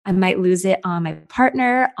I might lose it on my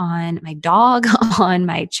partner, on my dog, on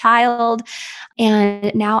my child.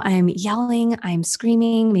 And now I'm yelling, I'm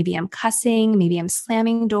screaming, maybe I'm cussing, maybe I'm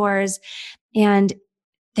slamming doors. And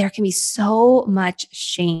there can be so much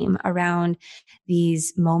shame around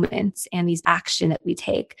these moments and these action that we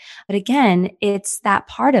take. But again, it's that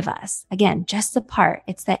part of us. Again, just the part.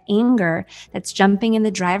 It's that anger that's jumping in the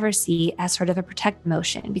driver's seat as sort of a protect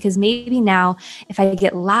emotion. Because maybe now, if I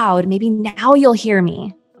get loud, maybe now you'll hear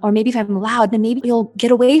me. Or maybe if I'm loud, then maybe you'll get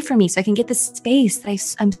away from me so I can get the space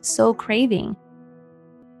that I'm so craving.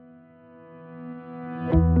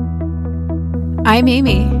 I'm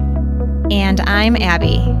Amy. And I'm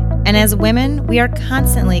Abby. And as women, we are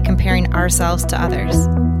constantly comparing ourselves to others.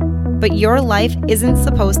 But your life isn't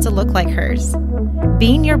supposed to look like hers.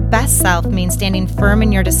 Being your best self means standing firm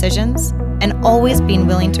in your decisions and always being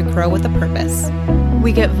willing to grow with a purpose.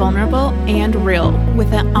 We get vulnerable and real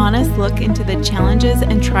with an honest look into the challenges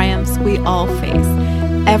and triumphs we all face.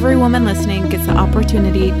 Every woman listening gets the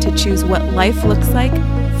opportunity to choose what life looks like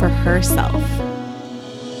for herself.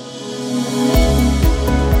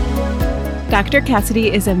 Dr.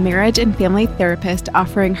 Cassidy is a marriage and family therapist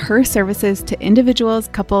offering her services to individuals,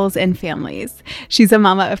 couples, and families. She's a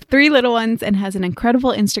mama of 3 little ones and has an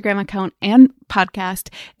incredible Instagram account and podcast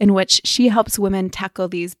in which she helps women tackle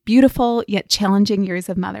these beautiful yet challenging years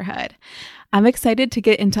of motherhood. I'm excited to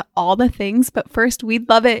get into all the things, but first, we'd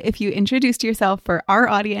love it if you introduced yourself for our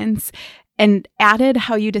audience and added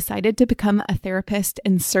how you decided to become a therapist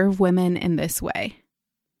and serve women in this way.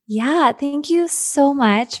 Yeah, thank you so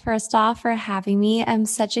much, first off, for having me. I'm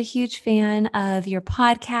such a huge fan of your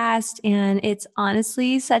podcast, and it's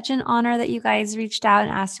honestly such an honor that you guys reached out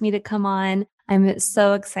and asked me to come on. I'm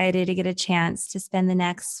so excited to get a chance to spend the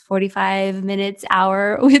next 45 minutes,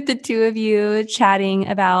 hour with the two of you chatting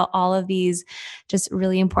about all of these just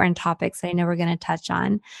really important topics that I know we're going to touch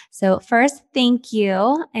on. So first, thank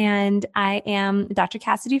you. And I am Dr.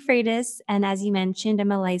 Cassidy Freitas. And as you mentioned,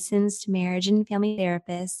 I'm a licensed marriage and family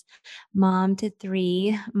therapist, mom to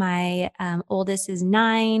 3. My oldest is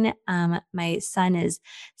 9. My son is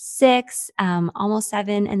 6, almost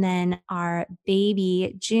 7. And then our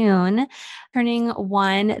baby, June, turning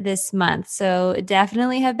 1 this month. So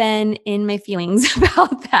definitely have been in my feelings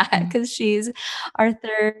about that because she's our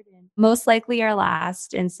 3rd and most likely our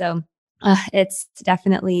last. And so it's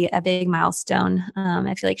definitely a big milestone.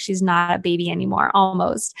 I feel like she's not a baby anymore,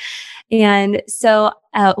 almost. And so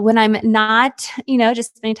when I'm not,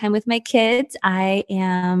 just spending time with my kids, I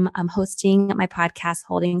am hosting my podcast,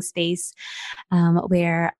 Holding Space,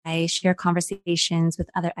 where I share conversations with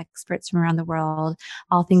other experts from around the world,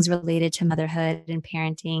 all things related to motherhood and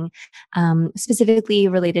parenting, specifically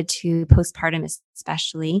related to postpartum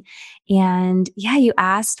especially. And yeah, you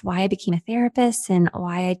asked why I became a therapist and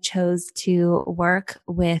why I chose to work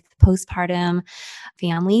with postpartum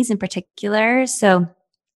families in particular. So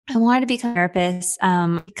I wanted to become a therapist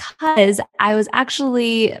because I was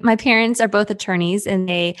my parents are both attorneys and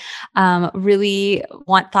they really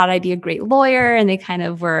thought I'd be a great lawyer, and they kind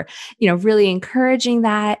of were, really encouraging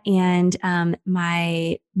that. And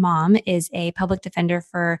my mom is a public defender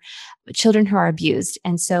for children who are abused.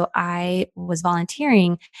 And so I was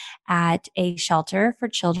volunteering at a shelter for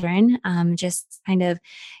children, just kind of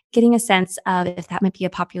getting a sense of if that might be a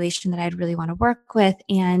population that I'd really want to work with.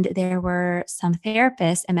 And there were some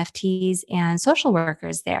therapists, MFTs, and social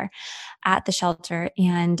workers there at the shelter.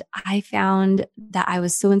 And I found that I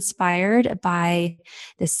was so inspired by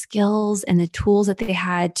the skills and the tools that they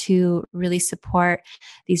had to really support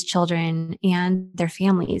these children and their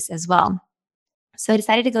families as well. So I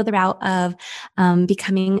decided to go the route of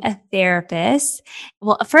becoming a therapist.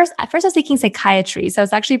 Well, at first I was thinking psychiatry. So I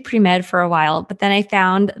was actually pre-med for a while, but then I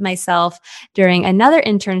found myself during another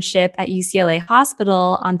internship at UCLA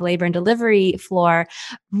Hospital on the labor and delivery floor,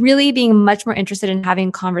 really being much more interested in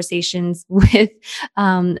having conversations with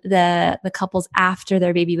the couples after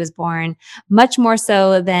their baby was born, much more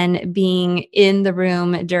so than being in the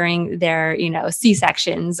room during their,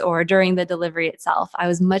 C-sections or during the delivery itself. I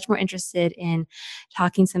was much more interested in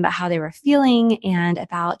talking to them about how they were feeling and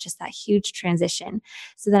about just that huge transition.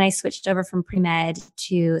 So then I switched over from pre-med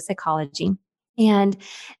to psychology. And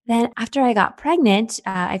then after I got pregnant,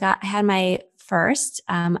 I had my first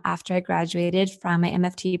after I graduated from my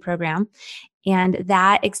MFT program. And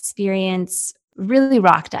that experience really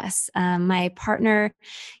rocked us. My partner,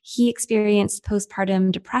 he experienced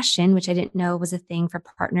postpartum depression, which I didn't know was a thing for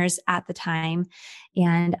partners at the time.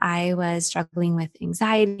 And I was struggling with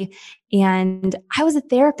anxiety, and I was a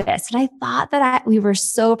therapist, and I thought that we were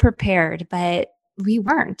so prepared, but we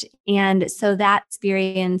weren't. And so that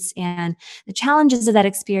experience and the challenges of that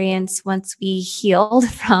experience, once we healed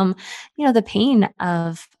from, the pain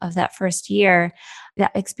of that first year,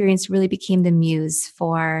 that experience really became the muse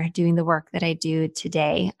for doing the work that I do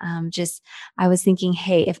today. I was thinking,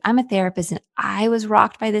 hey, if I'm a therapist and I was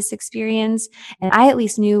rocked by this experience and I at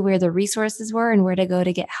least knew where the resources were and where to go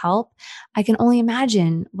to get help, I can only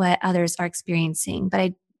imagine what others are experiencing. But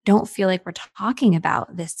I don't feel like we're talking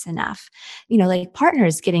about this enough. Like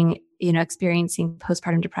partners getting, experiencing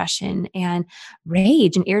postpartum depression and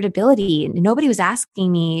rage and irritability. And nobody was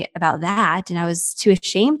asking me about that. And I was too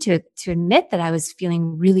ashamed to admit that I was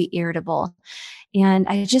feeling really irritable. And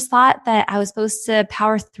I just thought that I was supposed to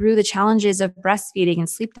power through the challenges of breastfeeding and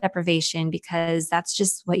sleep deprivation because that's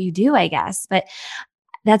just what you do, I guess. But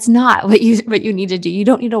that's not what you need to do. You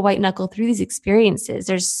don't need to white knuckle through these experiences.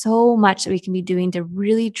 There's so much that we can be doing to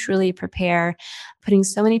really, truly prepare, putting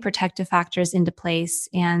so many protective factors into place.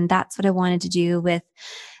 And that's what I wanted to do with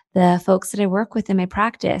the folks that I work with in my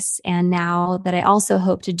practice. And now that I also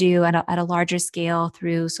hope to do at a larger scale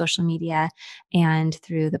through social media and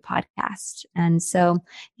through the podcast. And so,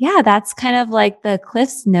 yeah, that's kind of like the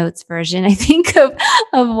Cliff's Notes version, I think, of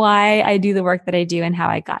why I do the work that I do and how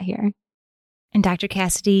I got here. And Dr.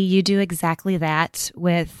 Cassidy, you do exactly that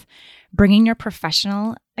with bringing your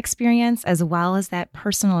professional experience as well as that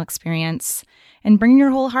personal experience and bringing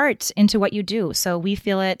your whole heart into what you do. So we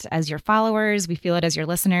feel it as your followers, we feel it as your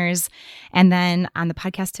listeners. And then on the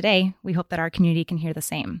podcast today, we hope that our community can hear the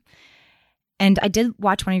same. And I did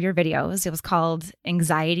watch one of your videos. It was called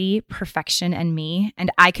Anxiety, Perfection, and Me. And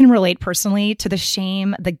I can relate personally to the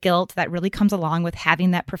shame, the guilt that really comes along with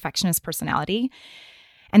having that perfectionist personality.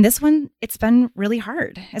 And this one, it's been really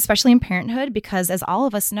hard, especially in parenthood, because as all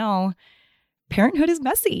of us know, parenthood is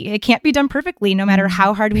messy. It can't be done perfectly, no matter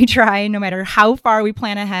how hard we try, no matter how far we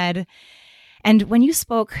plan ahead. And when you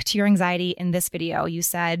spoke to your anxiety in this video, you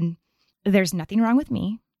said, there's nothing wrong with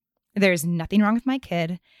me. There's nothing wrong with my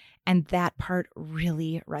kid. And that part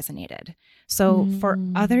really resonated. So for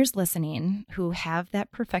others listening who have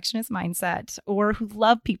that perfectionist mindset or who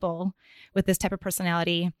love people with this type of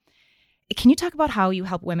personality, can you talk about how you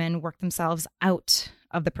help women work themselves out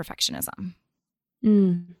of the perfectionism?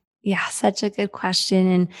 Yeah, such a good question.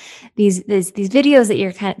 And these videos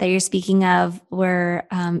that you're speaking of were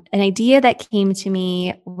an idea that came to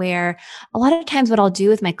me where a lot of times what I'll do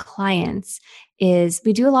with my clients is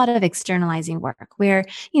we do a lot of externalizing work where,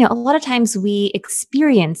 a lot of times we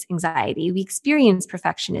experience anxiety, we experience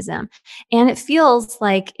perfectionism, and it feels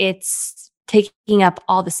like it's taking up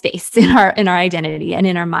all the space in our identity and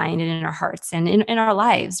in our mind and in our hearts and in our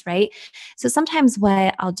lives, right? So sometimes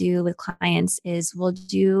what I'll do with clients is we'll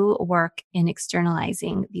do work in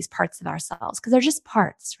externalizing these parts of ourselves because they're just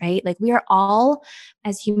parts, right? Like we are all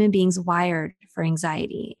as human beings wired for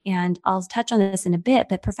anxiety. And I'll touch on this in a bit,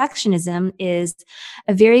 but perfectionism is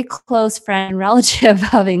a very close friend relative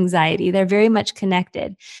of anxiety. They're very much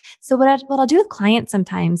connected. So what I'll do with clients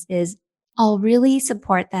sometimes is I'll really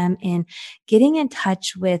support them in getting in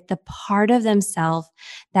touch with the part of themselves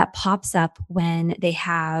that pops up when they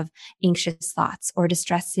have anxious thoughts or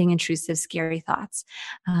distressing, intrusive, scary thoughts,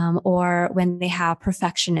 or when they have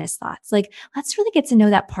perfectionist thoughts. Like, let's really get to know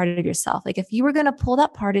that part of yourself. Like, if you were going to pull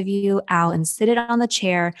that part of you out and sit it on the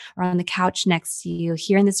chair or on the couch next to you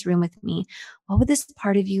here in this room with me, what would this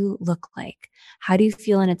part of you look like? How do you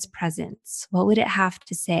feel in its presence? What would it have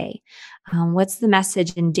to say? What's the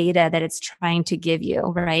message and data that it's trying to give you,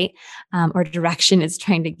 right? Or direction it's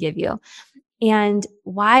trying to give you. And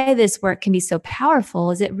why this work can be so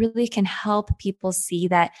powerful is it really can help people see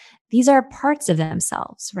that these are parts of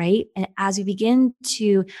themselves, right? And as we begin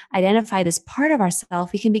to identify this part of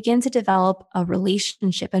ourselves, we can begin to develop a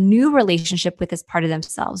relationship, a new relationship with this part of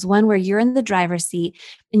themselves, one where you're in the driver's seat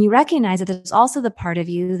and you recognize that there's also the part of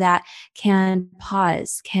you that can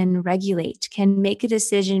pause, can regulate, can make a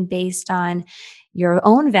decision based on your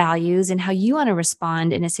own values and how you want to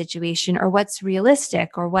respond in a situation, or what's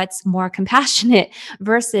realistic or what's more compassionate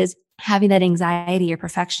versus having that anxiety or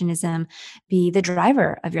perfectionism be the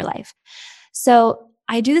driver of your life. So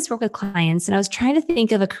I do this work with clients, and I was trying to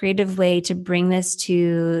think of a creative way to bring this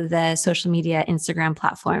to the social media Instagram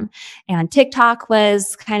platform. And TikTok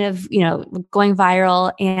was kind of, going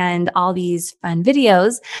viral, and all these fun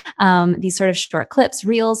videos, these sort of short clips,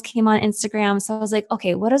 reels came on Instagram. So I was like,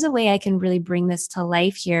 okay, what is a way I can really bring this to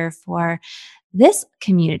life here for this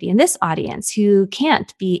community and this audience who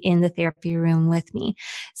can't be in the therapy room with me.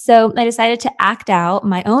 So I decided to act out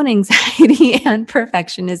my own anxiety and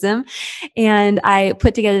perfectionism. And I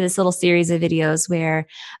put together this little series of videos where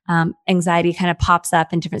anxiety kind of pops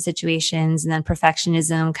up in different situations, and then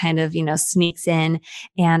perfectionism kind of, sneaks in.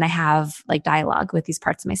 And I have like dialogue with these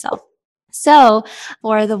parts of myself. So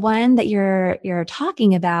for the one that you're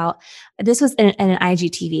talking about, this was an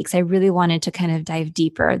IGTV because I really wanted to kind of dive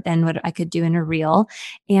deeper than what I could do in a reel.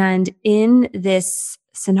 And in this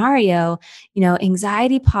scenario,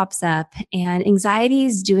 anxiety pops up, and anxiety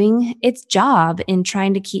is doing its job in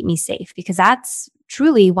trying to keep me safe, because that's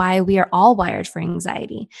truly why we are all wired for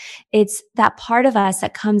anxiety. It's that part of us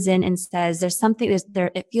that comes in and says there's something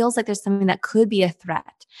there. It feels like there's something that could be a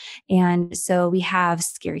threat. And so we have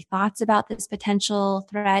scary thoughts about this potential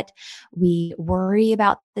threat. We worry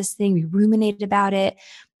about this thing. We ruminate about it.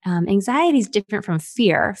 Anxiety is different from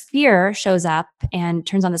fear. Fear shows up and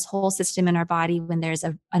turns on this whole system in our body when there's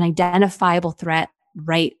an identifiable threat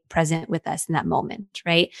right present with us in that moment,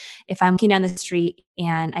 right? If I'm walking down the street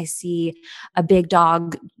and I see a big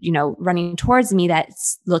dog, running towards me that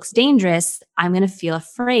looks dangerous, I'm going to feel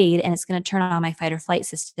afraid, and it's going to turn on my fight or flight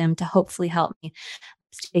system to hopefully help me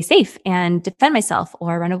stay safe and defend myself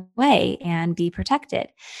or run away and be protected.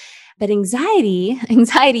 But anxiety,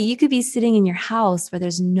 you could be sitting in your house where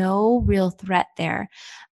there's no real threat there,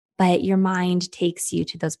 but your mind takes you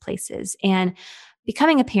to those places. And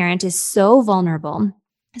becoming a parent is so vulnerable.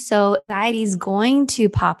 So anxiety is going to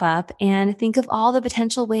pop up, and think of all the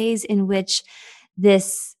potential ways in which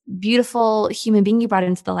this beautiful human being you brought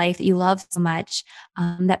into the life that you love so much,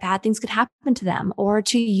 that bad things could happen to them or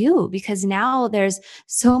to you, because now there's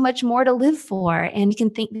so much more to live for. And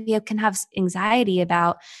we can have anxiety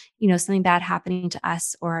about, something bad happening to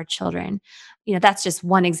us or our children. That's just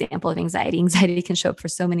one example of anxiety. Anxiety can show up for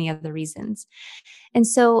so many other reasons. And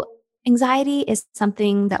so anxiety is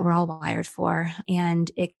something that we're all wired for, and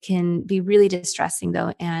it can be really distressing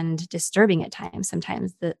though, and disturbing at times,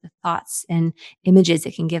 sometimes the thoughts and images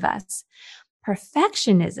it can give us.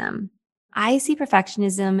 Perfectionism. I see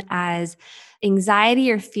perfectionism as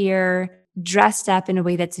anxiety or fear dressed up in a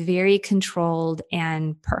way that's very controlled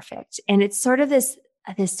and perfect. And it's sort of this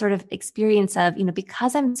sort of experience of,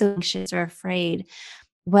 because I'm so anxious or afraid,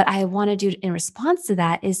 what I want to do in response to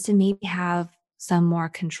that is to maybe have some more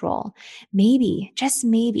control. Maybe, just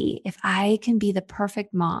maybe, if I can be the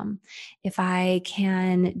perfect mom, if I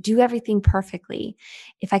can do everything perfectly,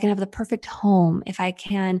 if I can have the perfect home, if I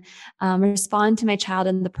can respond to my child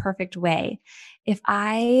in the perfect way, if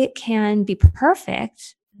I can be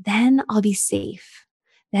perfect, then I'll be safe.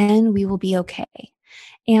 Then we will be okay.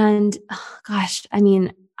 And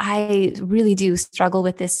I really do struggle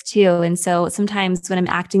with this too. And so sometimes when I'm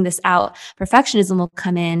acting this out, perfectionism will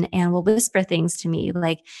come in and will whisper things to me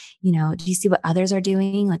like, do you see what others are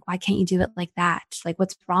doing? Like, why can't you do it like that? Like,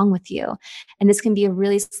 what's wrong with you? And this can be a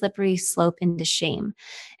really slippery slope into shame.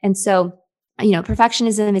 And so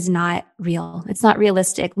perfectionism is not real. It's not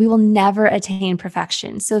realistic. We will never attain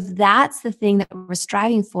perfection. So if that's the thing that we're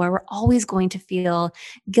striving for, we're always going to feel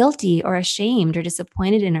guilty or ashamed or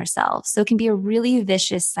disappointed in ourselves. So it can be a really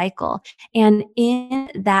vicious cycle. And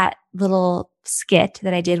in that little skit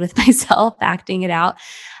that I did with myself, acting it out,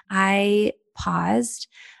 I paused,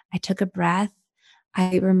 I took a breath.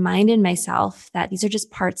 I reminded myself that these are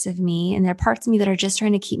just parts of me, and they're parts of me that are just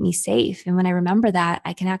trying to keep me safe. And when I remember that,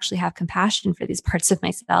 I can actually have compassion for these parts of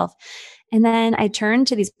myself. And then I turned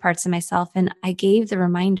to these parts of myself and I gave the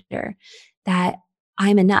reminder that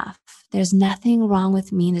I'm enough. There's nothing wrong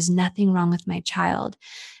with me. There's nothing wrong with my child.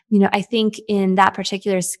 I think in that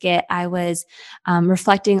particular skit, I was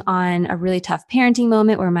reflecting on a really tough parenting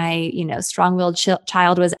moment where my, strong-willed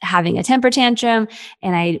child was having a temper tantrum,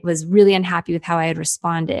 and I was really unhappy with how I had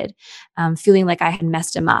responded, feeling like I had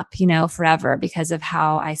messed him up, forever because of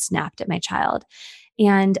how I snapped at my child.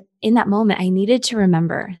 And in that moment, I needed to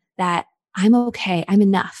remember that I'm okay. I'm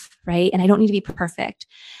enough, right? And I don't need to be perfect.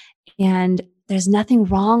 And there's nothing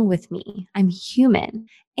wrong with me. I'm human.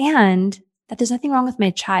 And that there's nothing wrong with my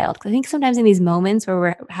child. Because I think sometimes in these moments where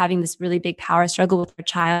we're having this really big power struggle with our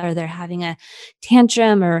child, or they're having a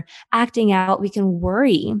tantrum or acting out, we can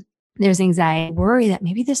worry. There's anxiety, worry that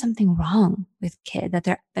maybe there's something wrong with kid, that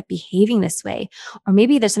they're behaving this way, or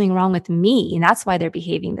maybe there's something wrong with me, and that's why they're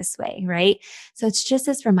behaving this way, right? So it's just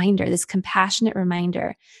this reminder, this compassionate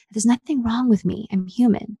reminder that there's nothing wrong with me. I'm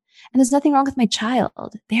human. And there's nothing wrong with my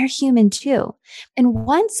child. They're human too. And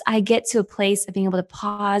once I get to a place of being able to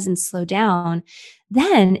pause and slow down,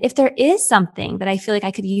 then if there is something that I feel like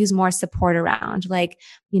I could use more support around, like,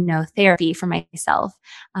 therapy for myself,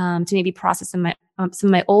 to maybe process some of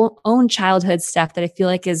my own childhood stuff that I feel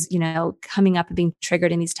like is, coming up and being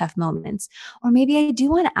triggered in these tough moments. Or maybe I do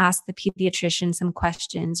want to ask the pediatrician some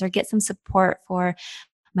questions or get some support for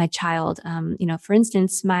my child. For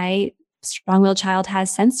instance, my strong-willed child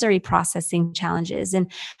has sensory processing challenges, and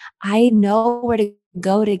I know where to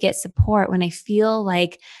go to get support when I feel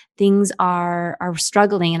like things are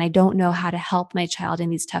struggling and I don't know how to help my child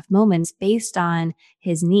in these tough moments based on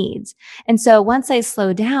his needs. And so once I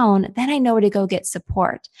slow down, then I know where to go get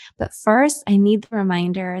support. But first, I need the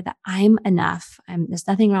reminder that I'm enough. There's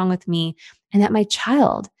nothing wrong with me, and that my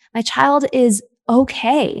child is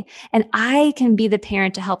okay. And I can be the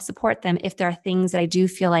parent to help support them if there are things that I do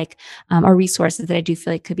feel like, or resources that I do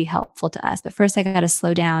feel like could be helpful to us. But first, I got to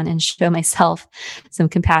slow down and show myself some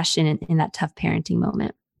compassion in that tough parenting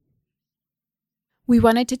moment. We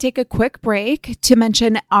wanted to take a quick break to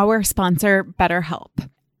mention our sponsor, BetterHelp.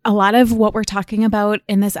 A lot of what we're talking about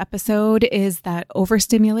in this episode is that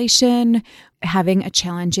overstimulation, having a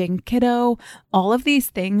challenging kiddo, all of these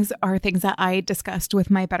things are things that I discussed with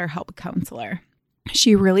my BetterHelp counselor.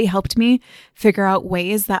 She really helped me figure out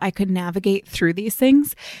ways that I could navigate through these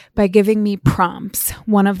things by giving me prompts.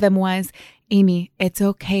 One of them was, Amy, it's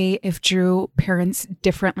okay if Drew parents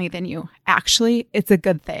differently than you. Actually, it's a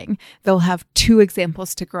good thing. They'll have two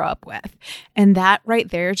examples to grow up with. And that right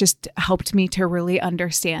there just helped me to really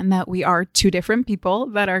understand that we are two different people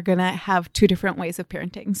that are going to have two different ways of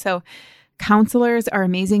parenting. So counselors are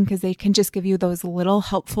amazing because they can just give you those little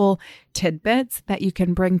helpful tidbits that you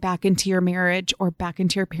can bring back into your marriage or back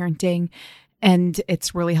into your parenting. And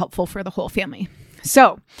it's really helpful for the whole family.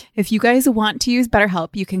 So if you guys want to use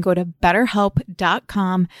BetterHelp, you can go to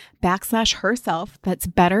betterhelp.com/herself. That's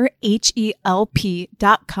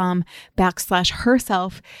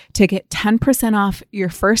betterhelp.com/herself to get 10% off your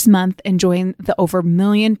first month and join the over 1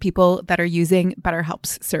 million people that are using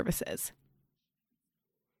BetterHelp's services.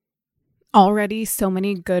 Already so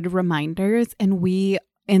many good reminders, and we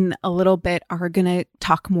in a little bit are going to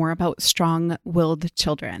talk more about strong-willed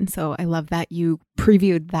children. So I love that you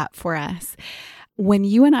previewed that for us. When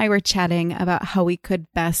you and I were chatting about how we could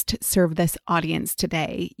best serve this audience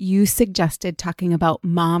today, you suggested talking about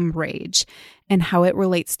mom rage and how it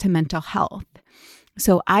relates to mental health.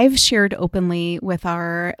 So I've shared openly with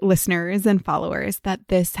our listeners and followers that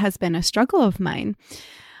this has been a struggle of mine.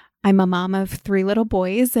 I'm a mom of 3 little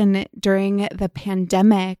boys, and during the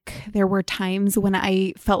pandemic, there were times when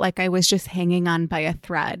I felt like I was just hanging on by a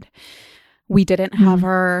thread. We didn't have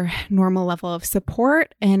our normal level of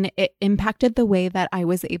support, and it impacted the way that I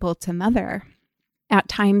was able to mother. At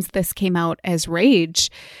times, this came out as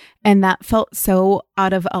rage, and that felt so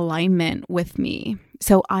out of alignment with me.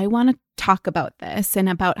 So I want to talk about this and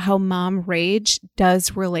about how mom rage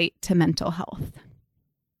does relate to mental health.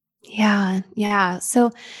 Yeah.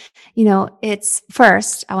 So, it's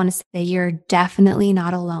first, I want to say you're definitely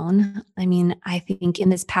not alone. I think in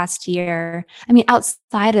this past year,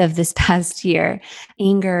 outside of this past year,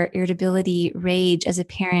 anger, irritability, rage as a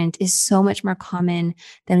parent is so much more common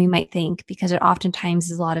than we might think because there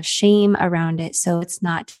oftentimes is a lot of shame around it. So it's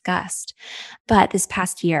not discussed. But this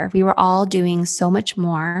past year, we were all doing so much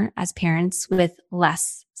more as parents with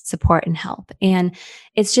less support and help. And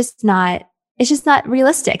it's just not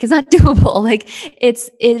realistic. It's not doable.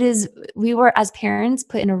 We were as parents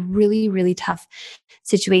put in a really, really tough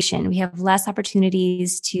situation. We have less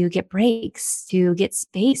opportunities to get breaks, to get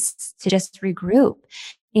space, to just regroup.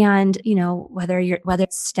 And, whether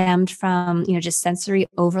it's stemmed from, just sensory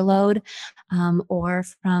overload, or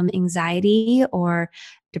from anxiety or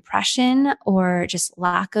depression or just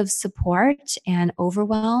lack of support and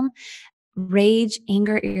overwhelm, rage,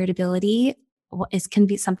 anger, irritability can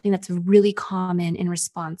be something that's really common in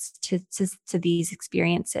response to these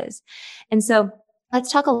experiences. And so let's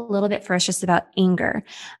talk a little bit first just about anger.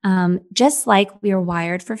 Just like we are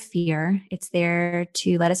wired for fear, it's there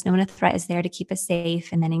to let us know when a threat is there to keep us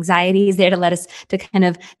safe. And then anxiety is there to let us to kind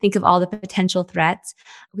of think of all the potential threats.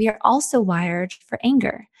 We are also wired for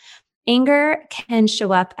anger. Anger can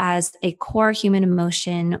show up as a core human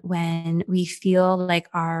emotion when we feel like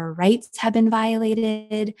our rights have been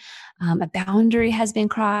violated, a boundary has been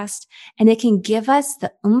crossed, and it can give us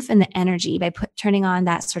the oomph and the energy by turning on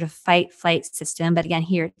that sort of fight-flight system. But again,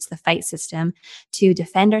 here it's the fight system to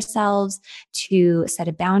defend ourselves, to set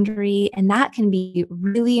a boundary, and that can be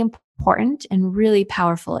really important and really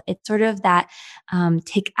powerful. It's sort of that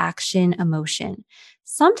take action emotion.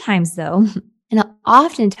 Sometimes though, and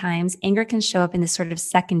oftentimes anger can show up in this sort of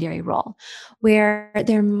secondary role where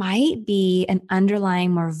there might be an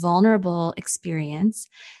underlying more vulnerable experience,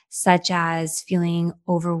 such as feeling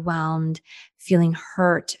overwhelmed, feeling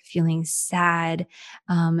hurt, feeling sad,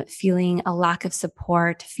 feeling a lack of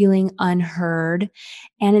support, feeling unheard.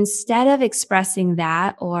 And instead of expressing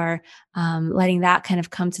that or letting that kind of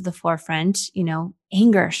come to the forefront,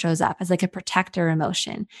 anger shows up as like a protector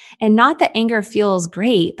emotion. And not that anger feels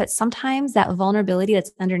great, but sometimes that vulnerability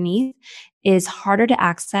that's underneath is harder to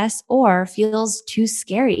access or feels too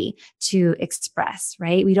scary to express,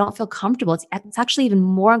 right? We don't feel comfortable. It's actually even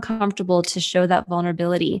more uncomfortable to show that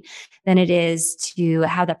vulnerability than it is to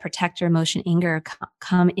have that protector emotion, anger,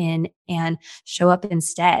 come in and show up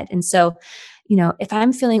instead. And so, if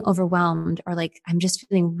I'm feeling overwhelmed or like I'm just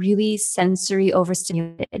feeling really sensory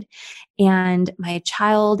overstimulated and my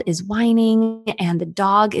child is whining and the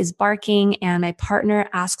dog is barking and my partner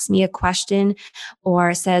asks me a question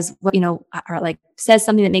or says, or like says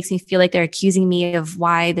something that makes me feel like they're accusing me of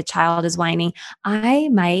why the child is whining, I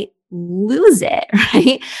might lose it,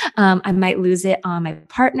 right? I might lose it on my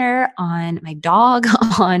partner, on my dog,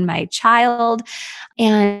 on my child.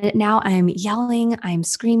 And now I'm yelling, I'm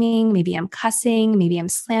screaming, maybe I'm cussing, maybe I'm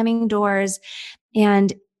slamming doors.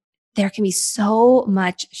 And there can be so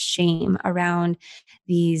much shame around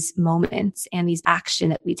these moments and these action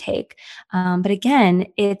that we take. But again,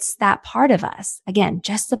 it's that part of us, again,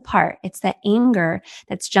 just the part. It's that anger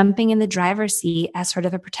that's jumping in the driver's seat as sort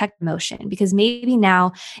of a protect emotion, because maybe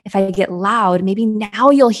now if I get loud, maybe now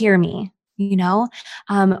you'll hear me.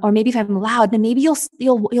 Or maybe if I'm loud, then maybe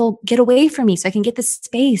you'll get away from me so I can get the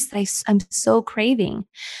space that I'm so craving.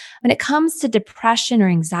 When it comes to depression or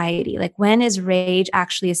anxiety, like when is rage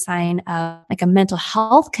actually a sign of like a mental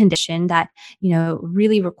health condition that,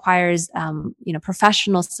 really requires,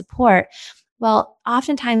 professional support? Well,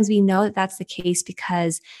 oftentimes we know that that's the case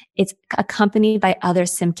because it's accompanied by other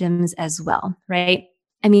symptoms as well, right?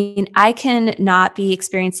 I mean, I can not be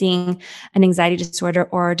experiencing an anxiety disorder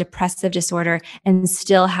or depressive disorder and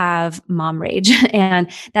still have mom rage. And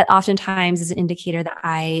that oftentimes is an indicator that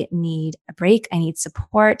I need a break. I need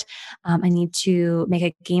support. I need to make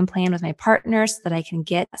a game plan with my partner so that I can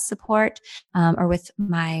get support or with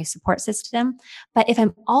my support system. But if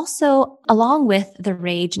I'm also, along with the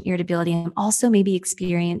rage and irritability, I'm also maybe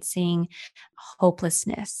experiencing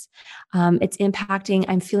hopelessness. It's impacting,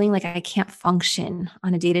 I'm feeling like I can't function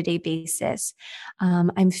on a day-to-day basis.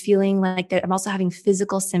 I'm feeling like that I'm also having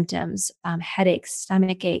physical symptoms, headaches,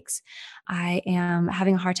 stomach aches. I am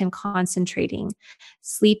having a hard time concentrating.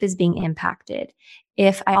 Sleep is being impacted.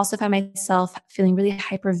 If I also find myself feeling really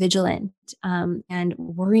hypervigilant and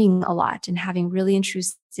worrying a lot and having really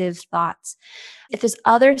intrusive thoughts, if there's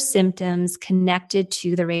other symptoms connected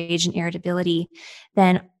to the rage and irritability,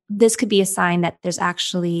 then this could be a sign that there's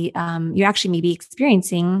actually, you're actually maybe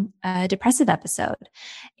experiencing a depressive episode.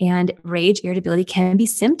 And rage, irritability can be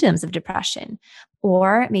symptoms of depression.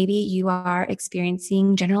 Or maybe you are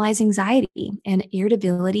experiencing generalized anxiety, and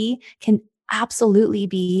irritability can absolutely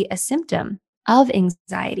be a symptom of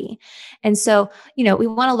anxiety. And so, we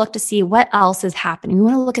want to look to see what else is happening. We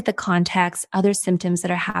want to look at the context, other symptoms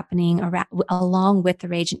that are happening along with the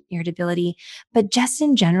rage and irritability. But just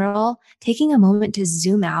in general, taking a moment to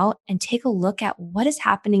zoom out and take a look at what is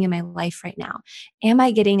happening in my life right now. Am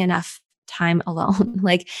I getting enough time alone?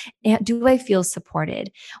 Like, do I feel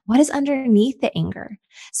supported? What is underneath the anger?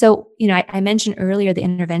 So, I mentioned earlier the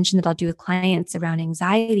intervention that I'll do with clients around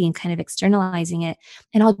anxiety and kind of externalizing it.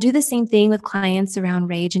 And I'll do the same thing with clients around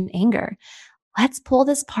rage and anger. Let's pull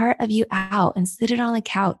this part of you out and sit it on the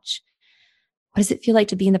couch. What does it feel like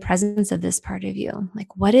to be in the presence of this part of you?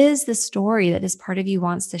 Like, what is the story that this part of you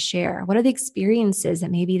wants to share? What are the experiences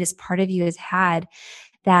that maybe this part of you has had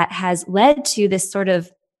that has led to this sort of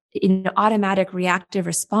automatic reactive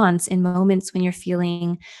response in moments when you're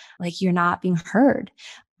feeling like you're not being heard?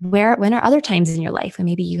 When are other times in your life when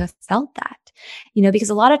maybe you have felt that? Because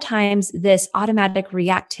a lot of times this automatic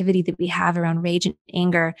reactivity that we have around rage and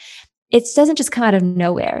anger, it doesn't just come out of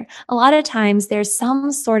nowhere. A lot of times there's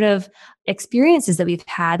some sort of experiences that we've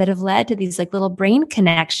had that have led to these like little brain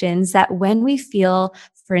connections that when we feel,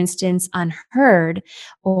 for instance, unheard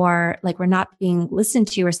or like we're not being listened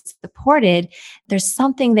to or supported, there's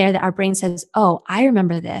something there that our brain says, oh, I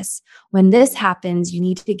remember this. When this happens, you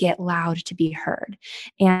need to get loud to be heard.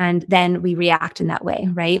 And then we react in that way,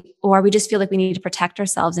 right? Or we just feel like we need to protect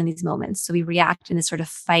ourselves in these moments. So we react in this sort of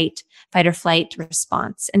fight or flight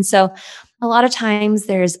response. And so a lot of times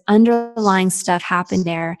there's underlying stuff happen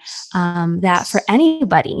there that for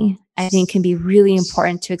anybody, I think can be really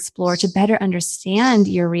important to explore to better understand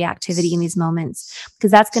your reactivity in these moments, because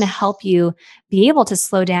that's going to help you be able to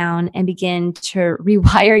slow down and begin to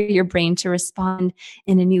rewire your brain to respond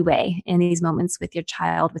in a new way in these moments with your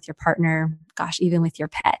child, with your partner, gosh, even with your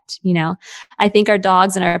pet. I think our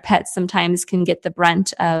dogs and our pets sometimes can get the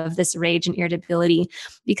brunt of this rage and irritability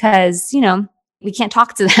because, we can't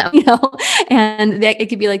talk to them, and it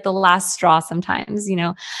could be like the last straw sometimes,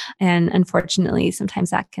 and unfortunately, sometimes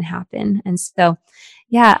that can happen. And so,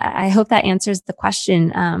 yeah, I hope that answers the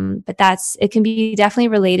question. But it can be definitely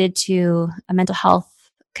related to a mental health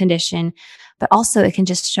condition, but also it can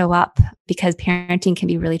just show up because parenting can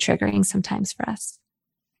be really triggering sometimes for us.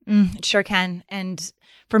 It sure can. And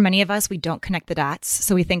for many of us, we don't connect the dots.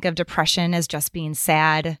 So we think of depression as just being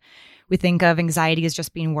sad. We think of anxiety as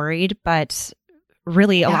just being worried, but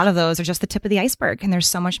really, a lot of those are just the tip of the iceberg, and there's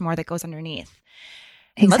so much more that goes underneath.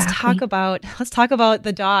 And Exactly. let's talk about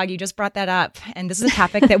the dog. You just brought that up, and this is a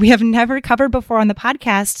topic that we have never covered before on the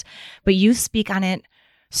podcast, but you speak on it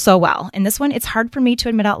so well. And this one, it's hard for me to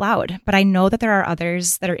admit out loud, but I know that there are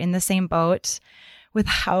others that are in the same boat with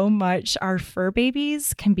how much our fur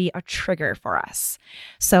babies can be a trigger for us.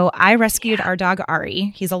 So I rescued our dog,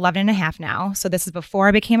 Ari. He's 11 and a half now. So this is before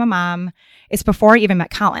I became a mom. It's before I even met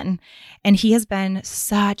Colin. And he has been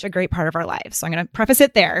such a great part of our lives. So I'm going to preface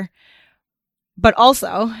it there. But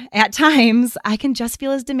also, at times, I can just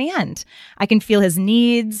feel his demand. I can feel his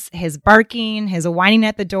needs, his barking, his whining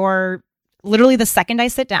at the door. Literally the second I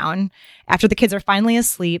sit down, after the kids are finally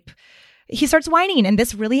asleep, he starts whining. And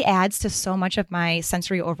this really adds to so much of my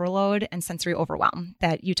sensory overload and sensory overwhelm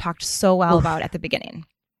that you talked so well about at the beginning.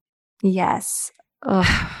 Yes.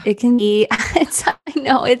 It can be, I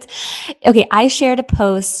know it's okay. I shared a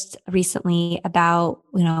post recently about,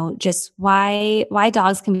 just why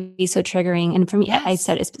dogs can be so triggering. And for me, I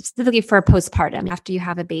said it specifically for postpartum, after you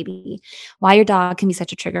have a baby, why your dog can be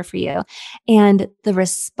such a trigger for you. And the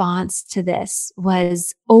response to this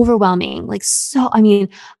was overwhelming. I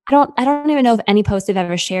don't even know if any post I've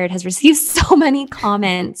ever shared has received so many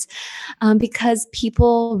comments because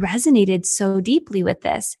people resonated so deeply with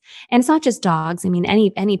this. And it's not just dogs. I mean,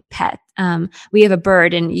 any pet. We have a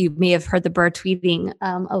bird, and you may have heard the bird tweeting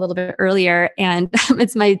a little bit earlier. And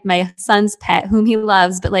it's my son's pet, whom he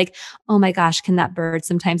loves. But oh my gosh, can that bird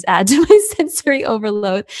sometimes add to my sensory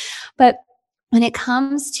overload? But when it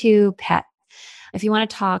comes to pets, if you want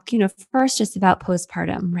to talk, first just about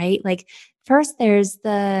postpartum, right? First, there's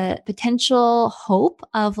the potential hope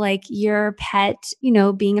of your pet,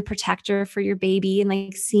 being a protector for your baby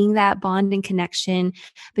and seeing that bond and connection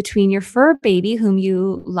between your fur baby, whom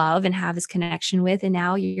you love and have this connection with, and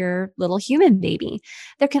now your little human baby.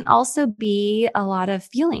 There can also be a lot of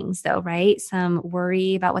feelings though, right? Some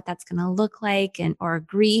worry about what that's going to look like or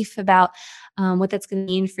grief about what that's going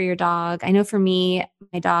to mean for your dog. I know for me,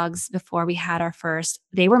 my dogs, before we had our first,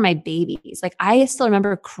 they were my babies. I still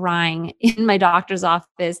remember crying in my doctor's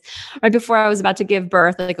office right before I was about to give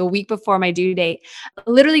birth, a week before my due date,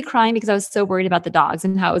 literally crying because I was so worried about the dogs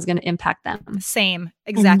and how it was going to impact them. Same,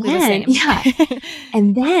 exactly the same. Yeah.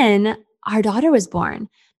 And then our daughter was born,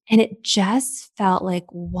 and it just felt like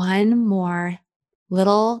one more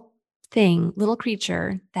little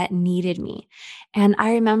creature that needed me. And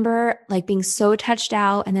I remember being so touched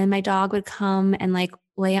out, and then my dog would come and lay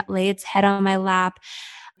its head on my lap.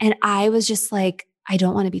 And I was just I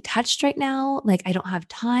don't want to be touched right now. I don't have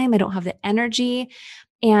time. I don't have the energy.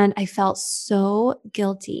 And I felt so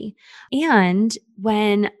guilty. And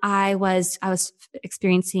when I was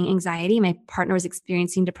experiencing anxiety, my partner was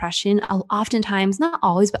experiencing depression. Oftentimes, not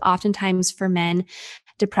always, but oftentimes for men,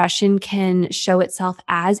 depression can show itself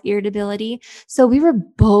as irritability. So we were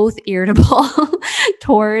both irritable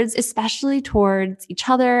especially towards each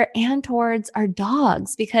other and towards our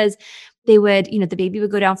dogs, because they would, the baby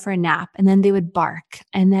would go down for a nap, and then they would bark,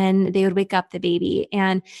 and then they would wake up the baby,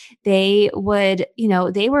 and they would,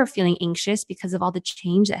 they were feeling anxious because of all the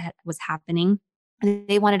change that was happening. And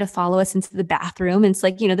they wanted to follow us into the bathroom. And it's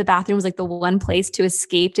the bathroom was the one place to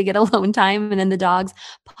escape, to get alone time. And then the dogs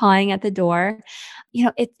pawing at the door.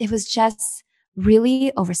 It was just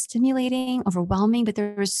really overstimulating, overwhelming, but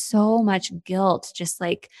there was so much guilt just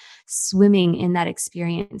swimming in that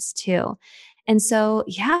experience too. And so,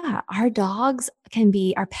 yeah, our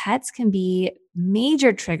pets can be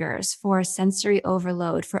major triggers for sensory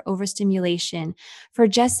overload, for overstimulation, for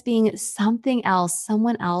just being something else,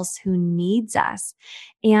 someone else who needs us.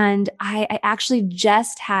 And I actually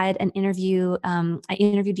just had an interview. I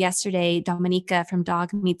interviewed yesterday Dominica from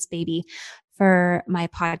Dog Meets Baby for my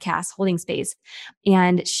podcast, Holding Space.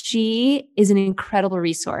 And she is an incredible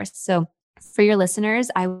resource. So for your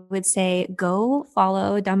listeners, I would say go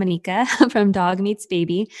follow Dominica from Dog Meets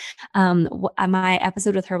Baby. My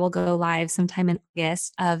episode with her will go live sometime in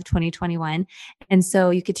August of 2021. And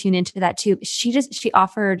so you could tune into that too. She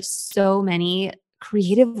offered so many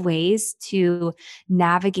creative ways to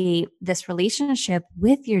navigate this relationship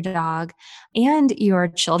with your dog and your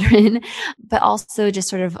children, but also just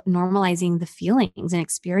sort of normalizing the feelings and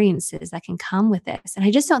experiences that can come with this. And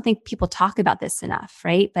I just don't think people talk about this enough,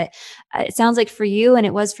 right? But it sounds like for you, and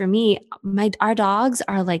it was for me, our dogs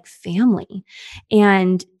are like family.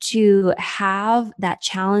 And to have that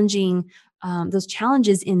challenging those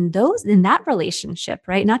challenges in that relationship,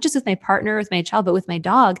 right? Not just with my partner, with my child, but with my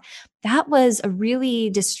dog. That was a really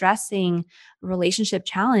distressing relationship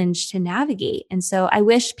challenge to navigate. And so I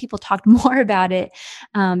wish people talked more about it,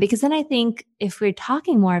 because then I think if we're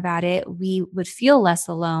talking more about it, we would feel less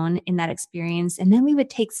alone in that experience. And then we would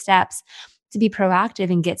take steps to be proactive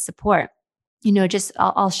and get support.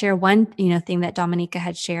 I'll share one, thing that Dominica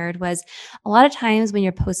had shared was a lot of times when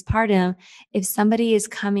you're postpartum, if somebody is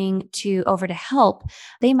coming over to help,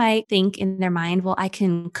 they might think in their mind, well, I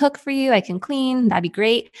can cook for you. I can clean. That'd be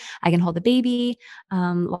great. I can hold the baby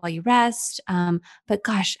while you rest. But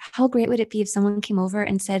gosh, how great would it be if someone came over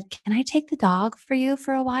and said, can I take the dog for you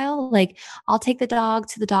for a while? Like, I'll take the dog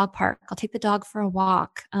to the dog park. I'll take the dog for a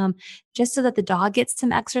walk, just so that the dog gets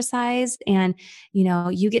some exercise and,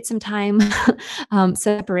 you get some time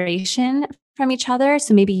separation from each other.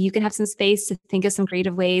 So maybe you can have some space to think of some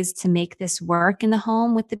creative ways to make this work in the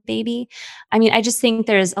home with the baby. I mean, I just think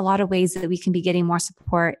there's a lot of ways that we can be getting more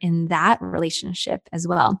support in that relationship as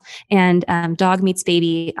well. And Dog Meets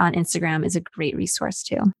Baby on Instagram is a great resource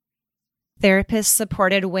too. Therapist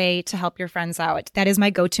supported way to help your friends out. That is my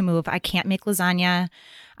go-to move. I can't make lasagna.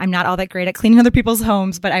 I'm not all that great at cleaning other people's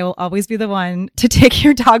homes, but I will always be the one to take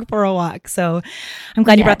your dog for a walk. So I'm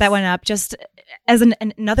glad you brought that one up, just as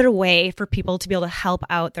another way for people to be able to help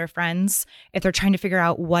out their friends if they're trying to figure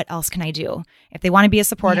out what else can I do, if they want to be a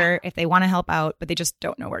supporter, if they want to help out, but they just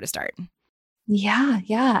don't know where to start.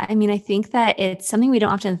 Yeah. I mean, I think that it's something we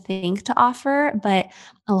don't often think to offer, but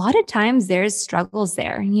a lot of times there's struggles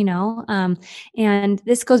there, and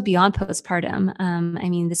this goes beyond postpartum. I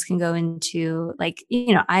mean, this can go into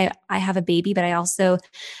I have a baby, but I also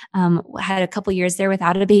had a couple years there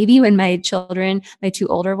without a baby when my two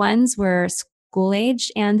older ones were school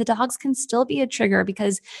age, and the dogs can still be a trigger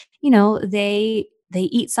because, they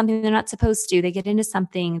eat something they're not supposed to. They get into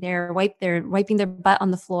something. They're wiping their butt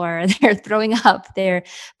on the floor. They're throwing up. They're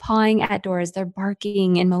pawing at doors. They're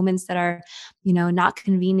barking in moments that are, not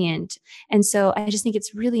convenient. And so I just think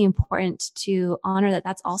it's really important to honor that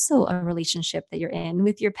that's also a relationship that you're in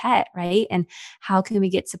with your pet, right? And how can we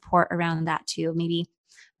get support around that too? Maybe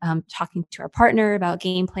talking to our partner about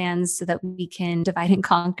game plans so that we can divide and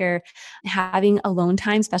conquer, having alone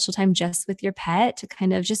time, special time just with your pet to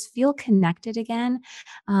kind of just feel connected again.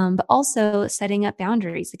 But also setting up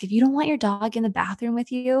boundaries. Like if you don't want your dog in the bathroom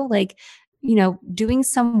with you, doing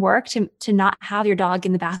some work to not have your dog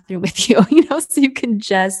in the bathroom with you, so you can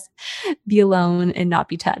just be alone and not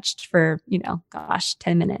be touched for,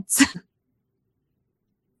 10 minutes.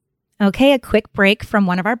 Okay, a quick break from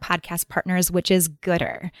one of our podcast partners, which is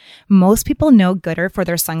Gooder. Most people know Gooder for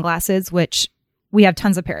their sunglasses, which we have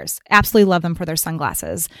tons of pairs. Absolutely love them for their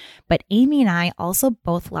sunglasses. But Amy and I also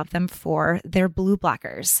both love them for their blue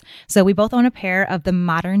blockers. So we both own a pair of the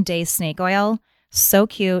Modern Day Snake Oil. So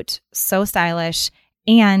cute, so stylish,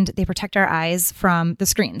 and they protect our eyes from the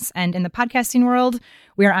screens. And in the podcasting world,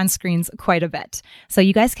 we are on screens quite a bit. So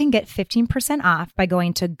you guys can get 15% off by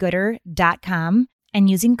going to gooder.com and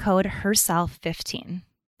using code HERSELF15.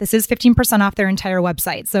 This is 15% off their entire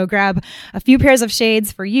website. So grab a few pairs of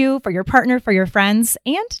shades for you, for your partner, for your friends,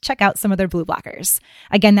 and check out some of their blue blockers.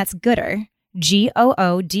 Again, that's Gooder,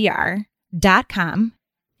 GOODR.com,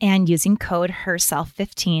 and using code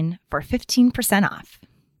HERSELF15 for 15% off.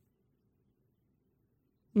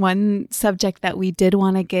 One subject that we did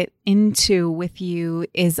want to get into with you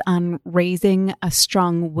is on raising a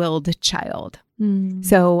strong-willed child.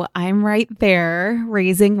 So I'm right there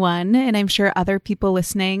raising one, and I'm sure other people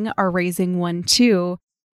listening are raising one too.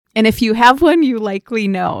 And if you have one, you likely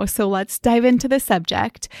know. So let's dive into the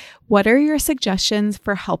subject. What are your suggestions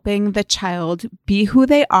for helping the child be who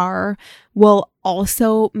they are while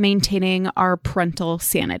also maintaining our parental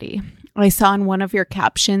sanity? I saw in one of your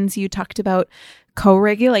captions, you talked about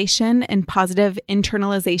co-regulation and positive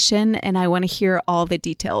internalization, and I want to hear all the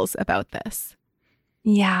details about this.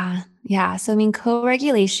 Yeah. So,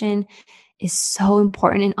 co-regulation is so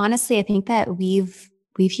important. And honestly, I think that we've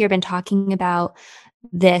we've here been talking about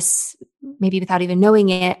this maybe without even knowing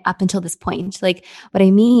it up until this point. Like, what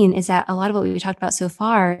I mean is that a lot of what we've talked about so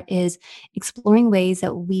far is exploring ways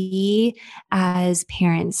that we as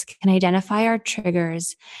parents can identify our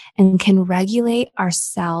triggers and can regulate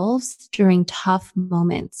ourselves during tough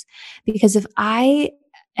moments. Because if I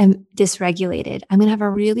am dysregulated, I'm going to have a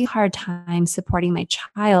really hard time supporting my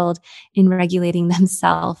child in regulating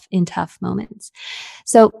themselves in tough moments.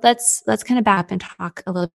 So let's kind of back up and talk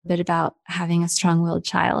a little bit about having a strong-willed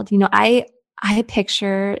child. I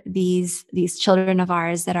picture these children of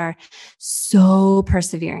ours that are so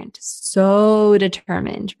perseverant, so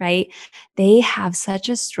determined, right? They have such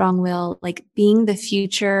a strong will, like being the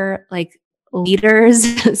future, like leaders,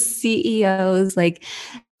 CEOs, like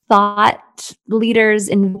thought leaders,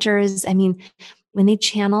 inventors. I mean, when they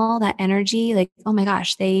channel that energy, like, oh my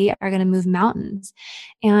gosh, they are going to move mountains.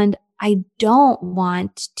 And I don't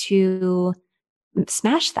want to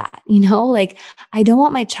smash that, like I don't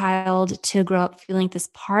want my child to grow up feeling like this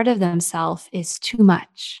part of themselves is too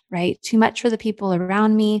much, right? Too much for the people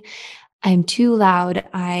around me. I'm too loud.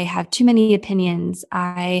 I have too many opinions.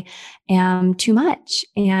 I am too much.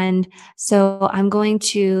 And so I'm going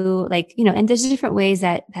to and there's different ways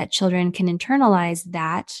that children can internalize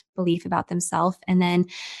that belief about themselves. And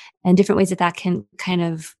different ways that can kind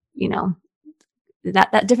of,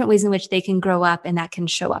 that different ways in which they can grow up and that can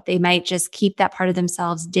show up. They might just keep that part of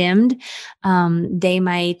themselves dimmed. They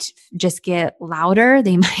might just get louder.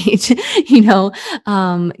 They might,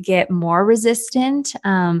 get more resistant.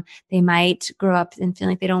 They might grow up and feel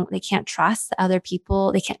like they can't trust other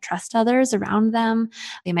people. They can't trust others around them.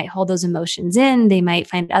 They might hold those emotions in. They might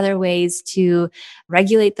find other ways to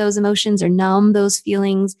regulate those emotions or numb those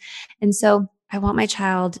feelings. And so I want my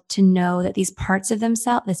child to know that these parts of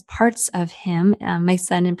themselves, these parts of him, my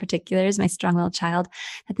son in particular is my strong-willed child,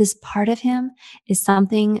 that this part of him is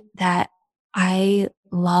something that I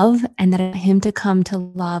love and that I want him to come to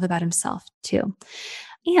love about himself too.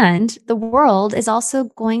 And the world is also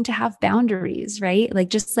going to have boundaries, right? Like,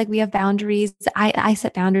 just like we have boundaries, I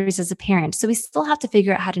set boundaries as a parent. So we still have to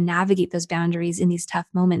figure out how to navigate those boundaries in these tough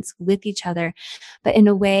moments with each other, but in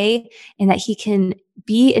a way in that he can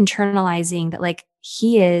be internalizing that like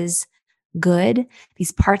he is good.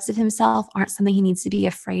 These parts of himself aren't something he needs to be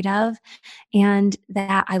afraid of, and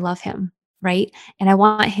that I love him. Right. And I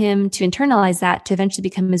want him to internalize that to eventually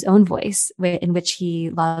become his own voice in which he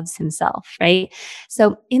loves himself. Right.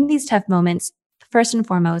 So in these tough moments, first and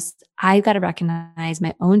foremost, I've got to recognize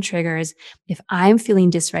my own triggers. If I'm feeling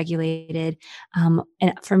dysregulated, and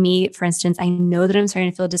for me, for instance, I know that I'm starting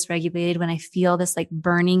to feel dysregulated when I feel this like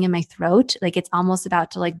burning in my throat, like it's almost about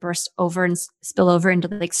to like burst over and spill over into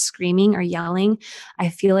like screaming or yelling. I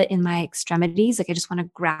feel it in my extremities. Like I just want to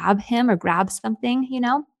grab him or grab something,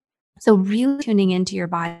 So really tuning into your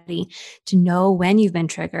body to know when you've been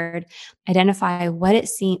triggered, identify what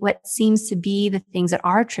seems to be the things that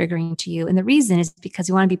are triggering to you. And the reason is because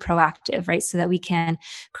we want to be proactive, right? So that we can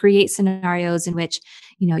create scenarios in which,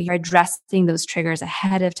 you're addressing those triggers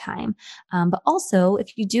ahead of time. But also,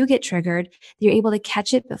 if you do get triggered, you're able to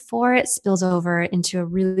catch it before it spills over into a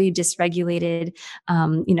really dysregulated,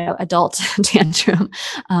 adult tantrum,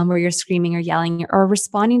 where you're screaming or yelling or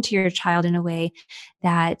responding to your child in a way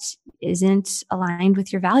that isn't aligned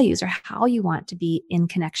with your values or how you want to be in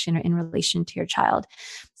connection or in relation to your child.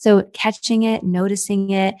 So catching it,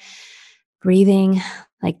 noticing it, breathing,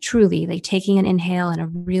 like truly like taking an inhale and a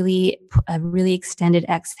really extended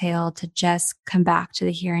exhale to just come back to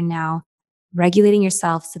the here and now, regulating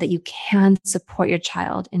yourself so that you can support your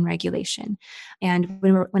child in regulation. And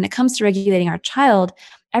when it comes to regulating our child,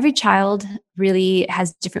 every child really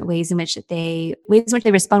has different ways in which they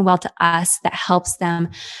respond well to us that helps them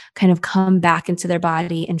kind of come back into their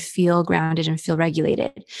body and feel grounded and feel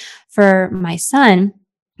regulated. For my son,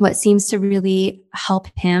 what seems to really help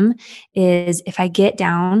him is if I get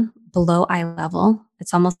down below eye level.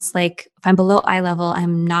 It's almost like if I'm below eye level,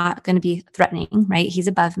 I'm not going to be threatening, right? He's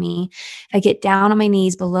above me. If I get down on my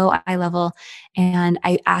knees below eye level and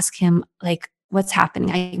I ask him, like, what's happening?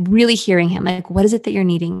 I'm really hearing him, like, what is it that you're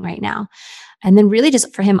needing right now? And then really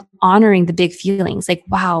just for him honoring the big feelings, like,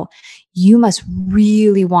 wow, you must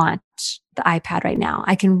really want the iPad right now.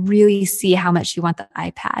 I can really see how much you want the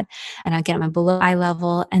iPad. And again, I'm below eye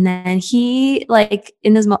level. And then he, like,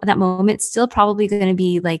 in that moment, still probably going to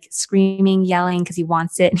be like screaming, yelling because he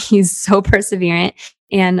wants it. He's so perseverant.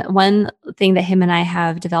 And one thing that him and I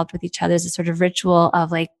have developed with each other is a sort of ritual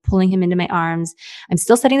of like pulling him into my arms. I'm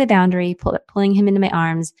still setting the boundary, pulling him into my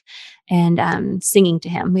arms and singing to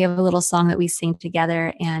him. We have a little song that we sing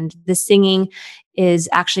together, and the singing is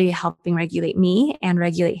actually helping regulate me and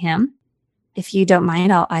regulate him. if you don't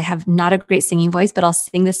mind, I have not a great singing voice, but I'll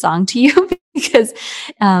sing this song to you because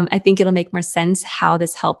I think it'll make more sense how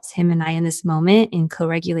this helps him and I in this moment in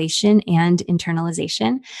co-regulation and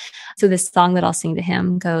internalization. So this song that I'll sing to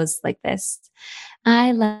him goes like this.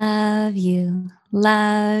 I love you,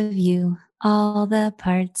 all the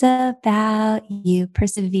parts about you,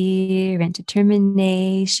 perseverant,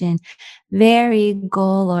 determination, very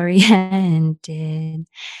goal-oriented. And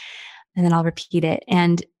then I'll repeat it.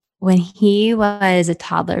 And when he was a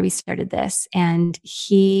toddler, we started this, and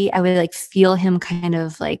I would like feel him kind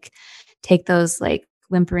of like take those like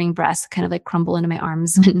whimpering breaths kind of like crumble into my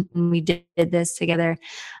arms when we did this together.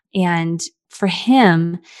 And for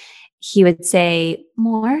him, he would say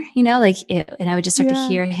more, and I would just start to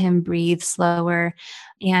hear him breathe slower.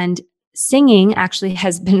 And singing actually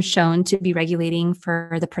has been shown to be regulating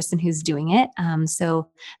for the person who's doing it. So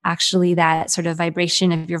actually that sort of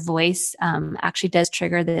vibration of your voice actually does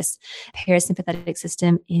trigger this parasympathetic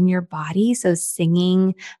system in your body. So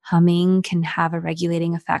singing, humming can have a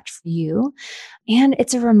regulating effect for you. And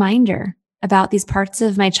it's a reminder about these parts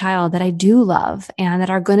of my child that I do love and that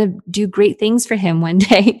are going to do great things for him one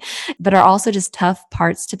day, but are also just tough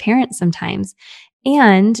parts to parent sometimes.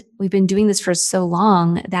 And we've been doing this for so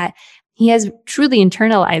long that he has truly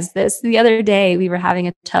internalized this. The other day, we were having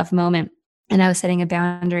a tough moment and I was setting a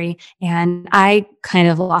boundary, and I kind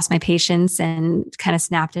of lost my patience and kind of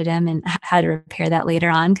snapped at him and had to repair that later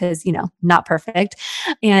on because, not perfect.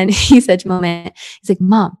 And he said to a moment, he's like,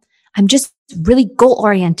 Mom, I'm just really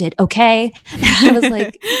goal-oriented, okay? And I was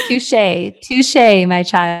like, touche, my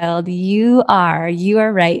child. You are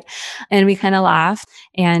right. And we kind of laughed,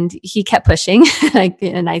 and he kept pushing,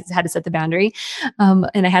 and I had to set the boundary,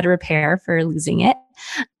 and I had to repair for losing it.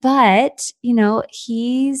 But,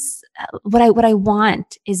 he's what I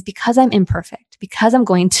want is, because I'm imperfect, because I'm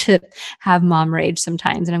going to have mom rage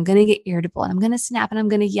sometimes, and I'm going to get irritable, and I'm going to snap, and I'm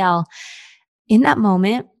going to yell. In that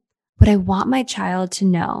moment, what I want my child to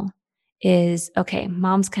know is, okay,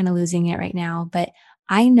 mom's kind of losing it right now, but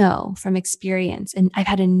I know from experience, and I've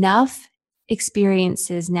had enough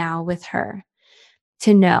experiences now with her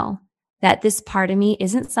to know that this part of me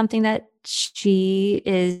isn't something that she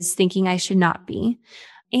is thinking I should not be.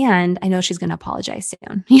 And I know she's going to apologize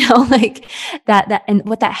soon, like that. And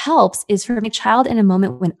what that helps is for my child in a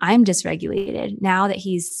moment when I'm dysregulated, now that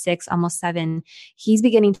he's 6, almost 7, he's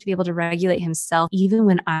beginning to be able to regulate himself even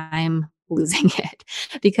when I'm losing it,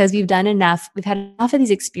 because we've had enough of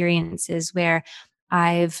these experiences where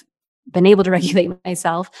I've been able to regulate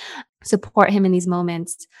myself, support him in these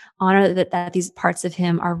moments, honor that these parts of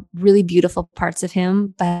him are really beautiful parts of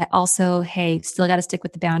him, but also, hey, still got to stick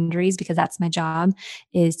with the boundaries because that's my job,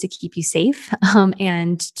 is to keep you safe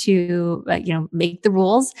and to, make the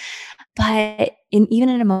rules. But even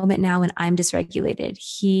in a moment now when I'm dysregulated,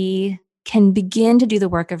 he can begin to do the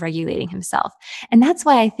work of regulating himself. And that's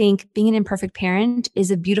why I think being an imperfect parent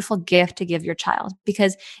is a beautiful gift to give your child,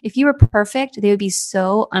 because if you were perfect, they would be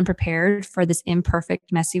so unprepared for this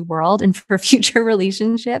imperfect, messy world and for future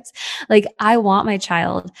relationships. Like, I want my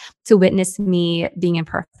child to witness me being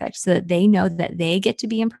imperfect so that they know that they get to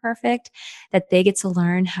be imperfect, that they get to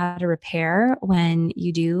learn how to repair when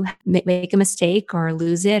you do make a mistake or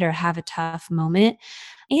lose it or have a tough moment,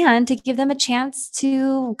 and to give them a chance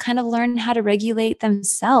to kind of learn how to regulate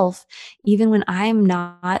themselves, even when I'm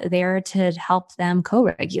not there to help them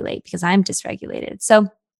co-regulate because I'm dysregulated. So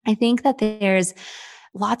I think that there's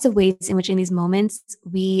lots of ways in which in these moments,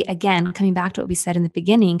 we, again, coming back to what we said in the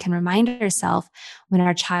beginning, can remind ourselves when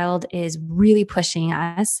our child is really pushing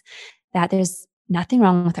us that there's nothing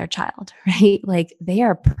wrong with our child, right? Like, they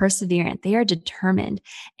are perseverant, they are determined.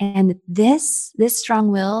 And this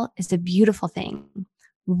strong will is a beautiful thing.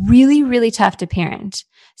 Really, really tough to parent.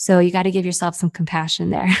 So you got to give yourself some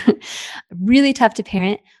compassion there. Really tough to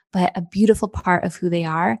parent, but a beautiful part of who they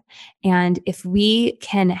are. And if we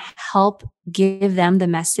can help give them the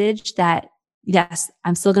message that, yes,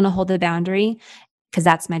 I'm still going to hold the boundary because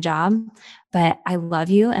that's my job, but I love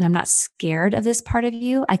you and I'm not scared of this part of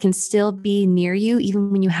you. I can still be near you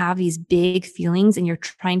even when you have these big feelings and you're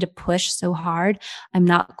trying to push so hard. I'm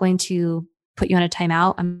not going to put you on a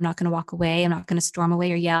timeout. I'm not going to walk away. I'm not going to storm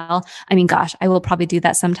away or yell. I mean, gosh, I will probably do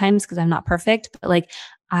that sometimes because I'm not perfect, but like,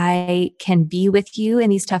 I can be with you in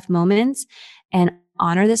these tough moments and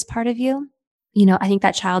honor this part of you. I think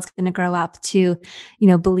that child's going to grow up to,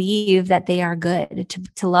 believe that they are good,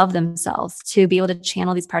 to love themselves, to be able to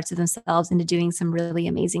channel these parts of themselves into doing some really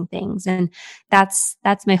amazing things. And that's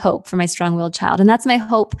my hope for my strong-willed child. And that's my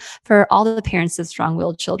hope for all the parents of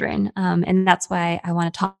strong-willed children. And that's why I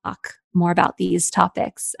want to talk more about these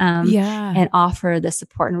topics and offer the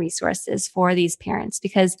support and resources for these parents,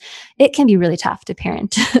 because it can be really tough to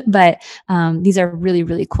parent, but these are really,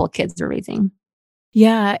 really cool kids we're raising.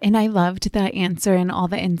 Yeah. And I loved that answer and all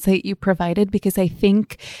the insight you provided, because I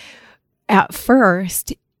think at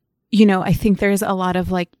first, I think there's a lot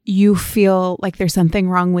of like, you feel like there's something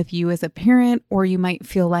wrong with you as a parent, or you might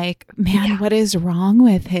feel like, man, what is wrong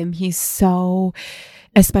with him? He's so,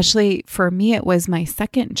 especially for me, it was my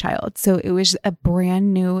second child. So it was a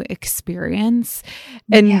brand new experience.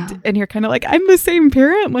 And you're kind of like, I'm the same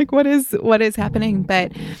parent. Like, what is happening?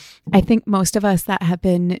 But I think most of us that have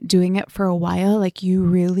been doing it for a while, like you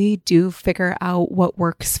really do figure out what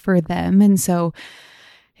works for them. And so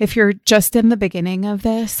if you're just in the beginning of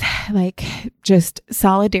this, like just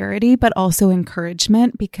solidarity, but also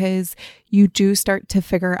encouragement, because you do start to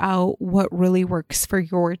figure out what really works for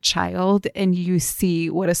your child, and you see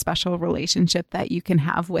what a special relationship that you can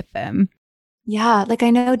have with them. Yeah. Like I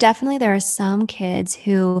know definitely there are some kids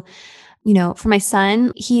who, for my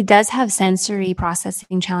son, he does have sensory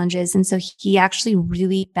processing challenges. And so he actually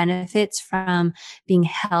really benefits from being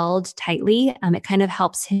held tightly. It kind of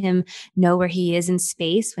helps him know where he is in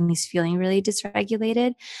space when he's feeling really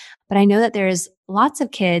dysregulated. But I know that there's lots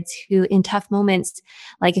of kids who in tough moments,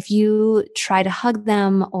 like if you try to hug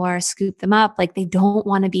them or scoop them up, like they don't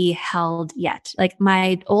want to be held yet. Like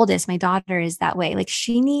my daughter is that way. Like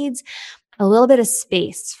she needs a little bit of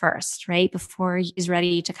space first, right? Before he's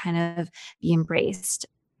ready to kind of be embraced.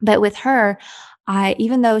 But with her,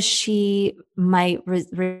 even though she might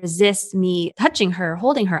resist me touching her,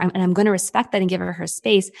 holding her, and I'm going to respect that and give her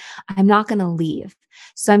space, I'm not going to leave.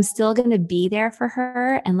 So I'm still going to be there for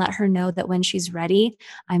her and let her know that when she's ready,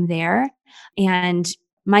 I'm there. And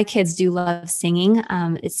my kids do love singing.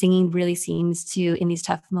 Singing really seems to, in these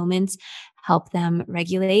tough moments, help them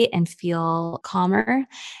regulate and feel calmer.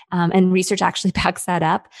 And research actually backs that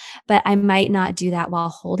up. But I might not do that while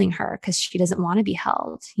holding her because she doesn't want to be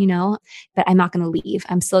held, but I'm not going to leave.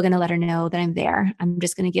 I'm still going to let her know that I'm there. I'm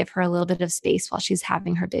just going to give her a little bit of space while she's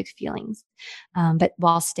having her big feelings, but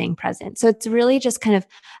while staying present. So it's really just kind of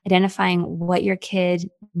identifying what your kid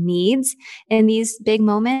needs in these big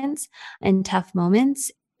moments and tough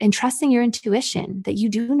moments, and trusting your intuition that you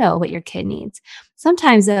do know what your kid needs.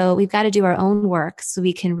 Sometimes though, we've got to do our own work so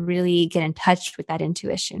we can really get in touch with that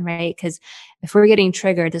intuition, right? Because if we're getting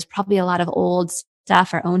triggered, there's probably a lot of old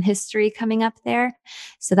stuff, our own history coming up there.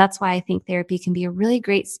 So that's why I think therapy can be a really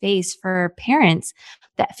great space for parents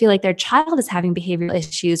that feel like their child is having behavioral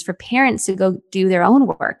issues, for parents to go do their own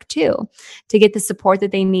work too, to get the support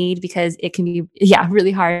that they need, because it can be,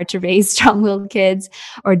 really hard to raise strong-willed kids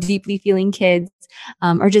or deeply feeling kids,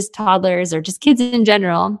 or just toddlers or just kids in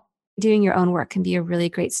general. Doing your own work can be a really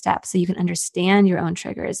great step so you can understand your own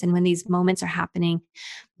triggers. And when these moments are happening,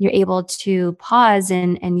 you're able to pause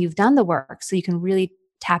and you've done the work so you can really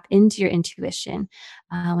tap into your intuition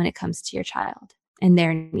when it comes to your child and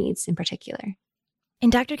their needs in particular.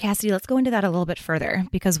 And Dr. Cassidy, let's go into that a little bit further,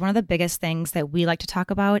 because one of the biggest things that we like to talk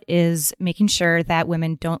about is making sure that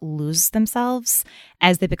women don't lose themselves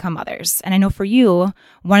as they become mothers. And I know for you,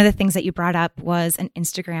 one of the things that you brought up was an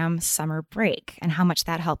Instagram summer break and how much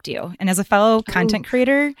that helped you. And as a fellow content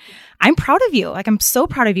creator, I'm proud of you. Like, I'm so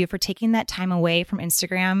proud of you for taking that time away from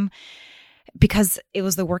Instagram, because it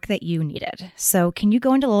was the work that you needed. So can you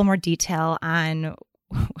go into a little more detail on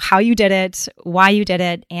how you did it, why you did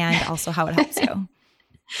it, and also how it helps you?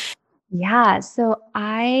 Yeah. So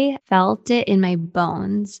I felt it in my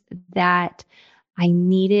bones that I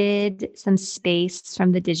needed some space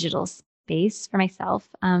from the digital space for myself.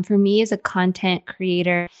 For me as a content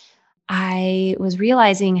creator, I was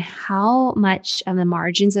realizing how much of the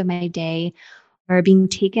margins of my day are being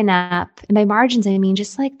taken up. And by margins, I mean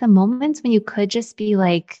just like the moments when you could just be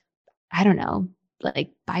like, I don't know,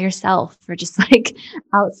 like by yourself, or just like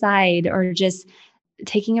outside, or just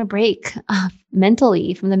taking a break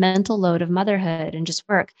mentally from the mental load of motherhood and just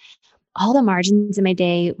work. All the margins in my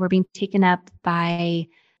day were being taken up by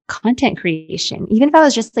content creation, even if I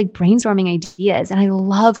was just like brainstorming ideas. And I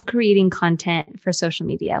love creating content for social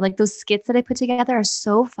media. Like those skits that I put together are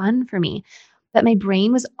so fun for me. But my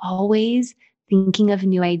brain was always thinking of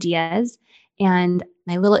new ideas. And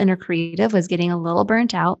my little inner creative was getting a little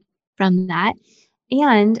burnt out from that.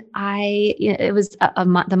 And it was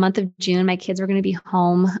the month of June. My kids were going to be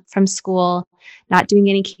home from school, not doing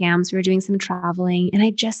any camps. We were doing some traveling, and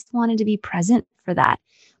I just wanted to be present for that.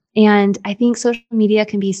 And I think social media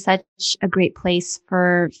can be such a great place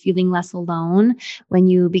for feeling less alone when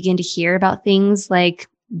you begin to hear about things like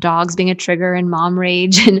dogs being a trigger and mom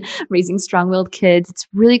rage and raising strong-willed kids. It's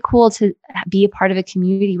really cool to be a part of a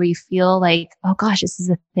community where you feel like, oh gosh, this is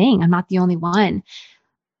a thing. I'm not the only one.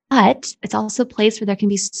 But it's also a place where there can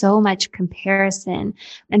be so much comparison.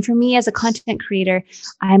 And for me as a content creator,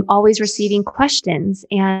 I'm always receiving questions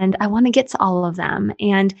and I want to get to all of them.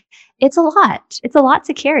 And it's a lot. It's a lot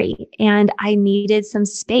to carry. And I needed some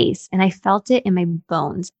space and I felt it in my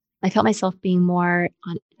bones. I felt myself being more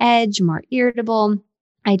on edge, more irritable.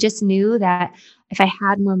 I just knew that if I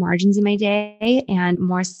had more margins in my day and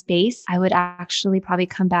more space, I would actually probably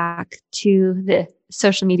come back to the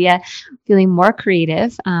social media feeling more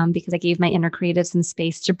creative because I gave my inner creative some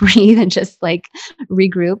space to breathe and just like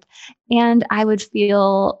regroup. And I would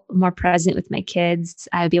feel more present with my kids.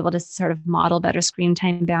 I would be able to sort of model better screen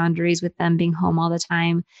time boundaries with them being home all the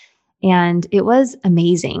time. And it was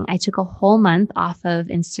amazing. I took a whole month off of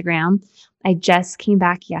Instagram. I just came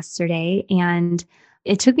back yesterday and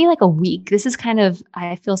it took me like a week. This is kind of,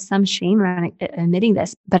 I feel some shame around admitting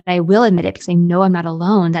this, but I will admit it because I know I'm not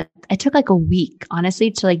alone, that I took like a week, honestly,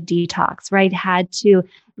 to like detox, where I had to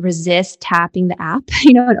resist tapping the app,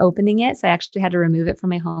 and opening it. So I actually had to remove it from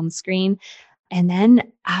my home screen. And then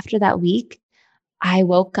after that week, I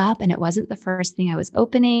woke up and it wasn't the first thing I was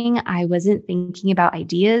opening. I wasn't thinking about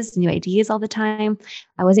new ideas all the time.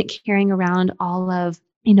 I wasn't carrying around all of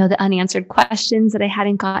the unanswered questions that I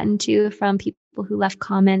hadn't gotten to from people who left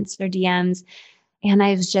comments or DMs. And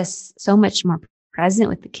I was just so much more present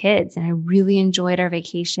with the kids. And I really enjoyed our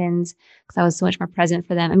vacations because I was so much more present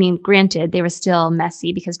for them. I mean, granted, they were still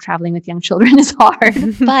messy because traveling with young children is hard,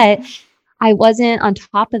 but I wasn't on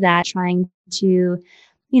top of that trying to,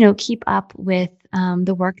 keep up with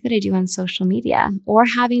the work that I do on social media or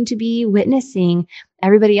having to be witnessing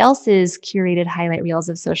everybody else's curated highlight reels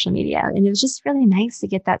of social media. And it was just really nice to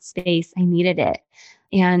get that space. I needed it.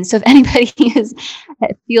 And so if anybody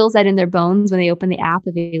feels that in their bones when they open the app,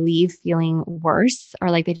 if they leave feeling worse or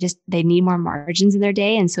like they need more margins in their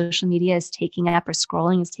day and social media is taking up or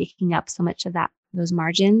scrolling is taking up so much of those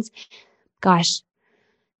margins, gosh,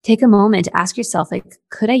 take a moment to ask yourself, like,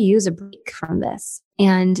 could I use a break from this?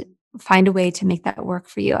 And find a way to make that work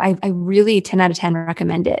for you. I really 10 out of 10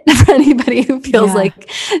 recommend it for anybody who feels like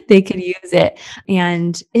they could use it.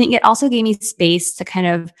 And I think it also gave me space to kind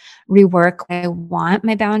of rework what I want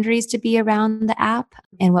my boundaries to be around the app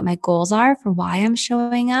and what my goals are for why I'm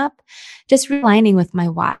showing up, just realigning with my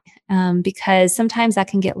why. Because sometimes that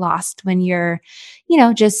can get lost when you're,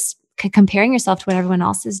 just comparing yourself to what everyone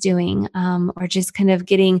else is doing, or just kind of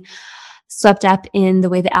getting swept up in the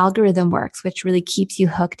way the algorithm works, which really keeps you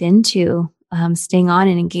hooked into staying on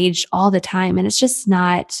and engaged all the time. And it's just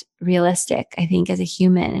not realistic, I think, as a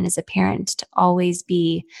human and as a parent to always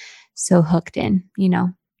be so hooked in,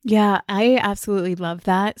 Yeah, I absolutely love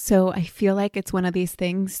that. So I feel like it's one of these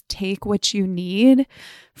things, take what you need.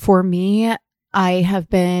 For me, I have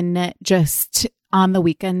been just on the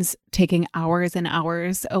weekends taking hours and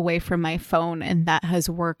hours away from my phone, and that has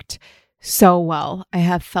worked so well. I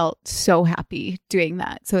have felt so happy doing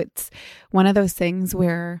that. So it's one of those things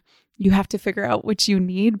where you have to figure out what you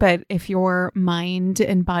need. But if your mind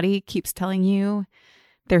and body keeps telling you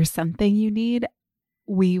there's something you need,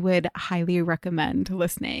 we would highly recommend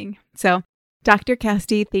listening. So Dr.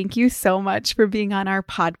 Cassidy, thank you so much for being on our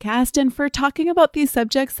podcast and for talking about these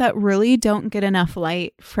subjects that really don't get enough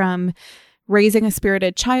light, from raising a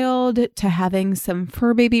spirited child to having some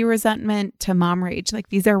fur baby resentment to mom rage. Like,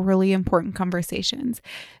 these are really important conversations.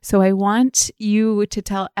 So I want you to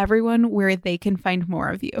tell everyone where they can find more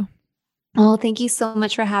of you. Oh, thank you so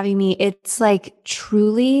much for having me. It's like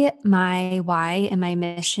truly my why and my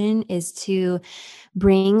mission is to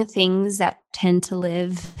bring things that tend to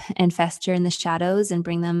live and fester in the shadows and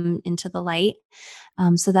bring them into the light.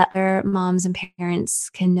 So that their moms and parents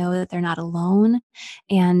can know that they're not alone.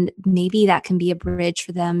 And maybe that can be a bridge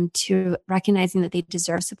for them to recognizing that they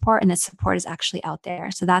deserve support and that support is actually out there.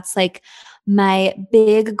 So that's like my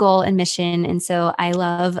big goal and mission. And so I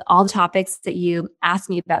love all the topics that you asked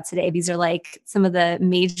me about today. These are like some of the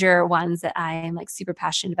major ones that I am like super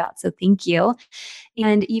passionate about. So thank you.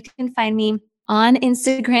 And you can find me on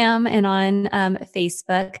Instagram and on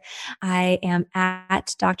Facebook. I am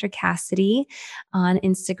at Dr. Cassidy on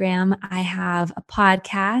Instagram. I have a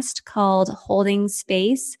podcast called Holding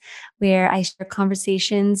Space, where I share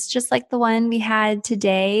conversations just like the one we had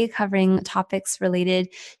today, covering topics related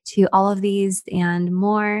to all of these and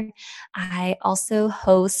more. I also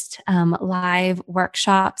host live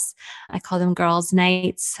workshops. I call them Girls'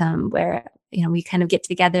 Nights, where we kind of get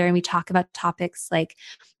together and we talk about topics like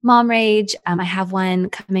mom rage. I have one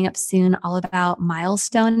coming up soon all about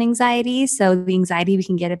milestone anxiety. So the anxiety we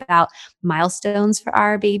can get about milestones for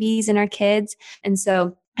our babies and our kids. And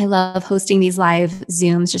so I love hosting these live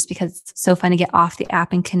Zooms just because it's so fun to get off the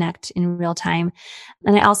app and connect in real time.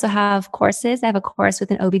 And I also have courses. I have a course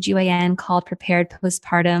with an OBGYN called Prepared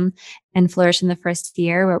Postpartum and Flourish in the First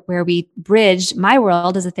Year, where we bridged my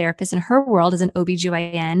world as a therapist and her world as an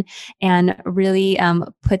OBGYN and really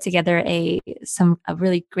put together a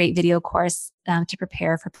really great video course to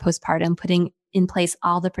prepare for postpartum, putting in place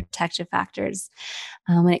all the protective factors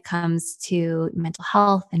when it comes to mental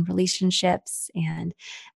health and relationships and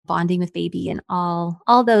bonding with baby and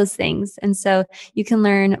all those things. And so you can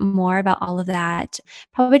learn more about all of that,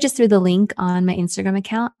 probably just through the link on my Instagram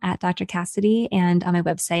account at Dr. Cassidy and on my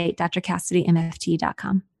website,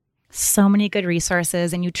 drcassidymft.com. So many good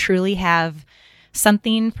resources, and you truly have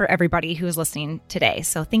something for everybody who is listening today.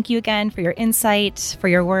 So thank you again for your insight, for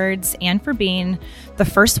your words, and for being the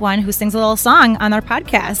first one who sings a little song on our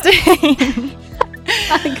podcast.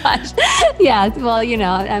 Oh my gosh. Yeah. Well,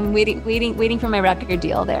 I'm waiting for my record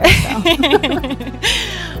deal there. So.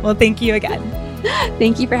 Well, thank you again.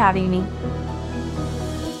 Thank you for having me.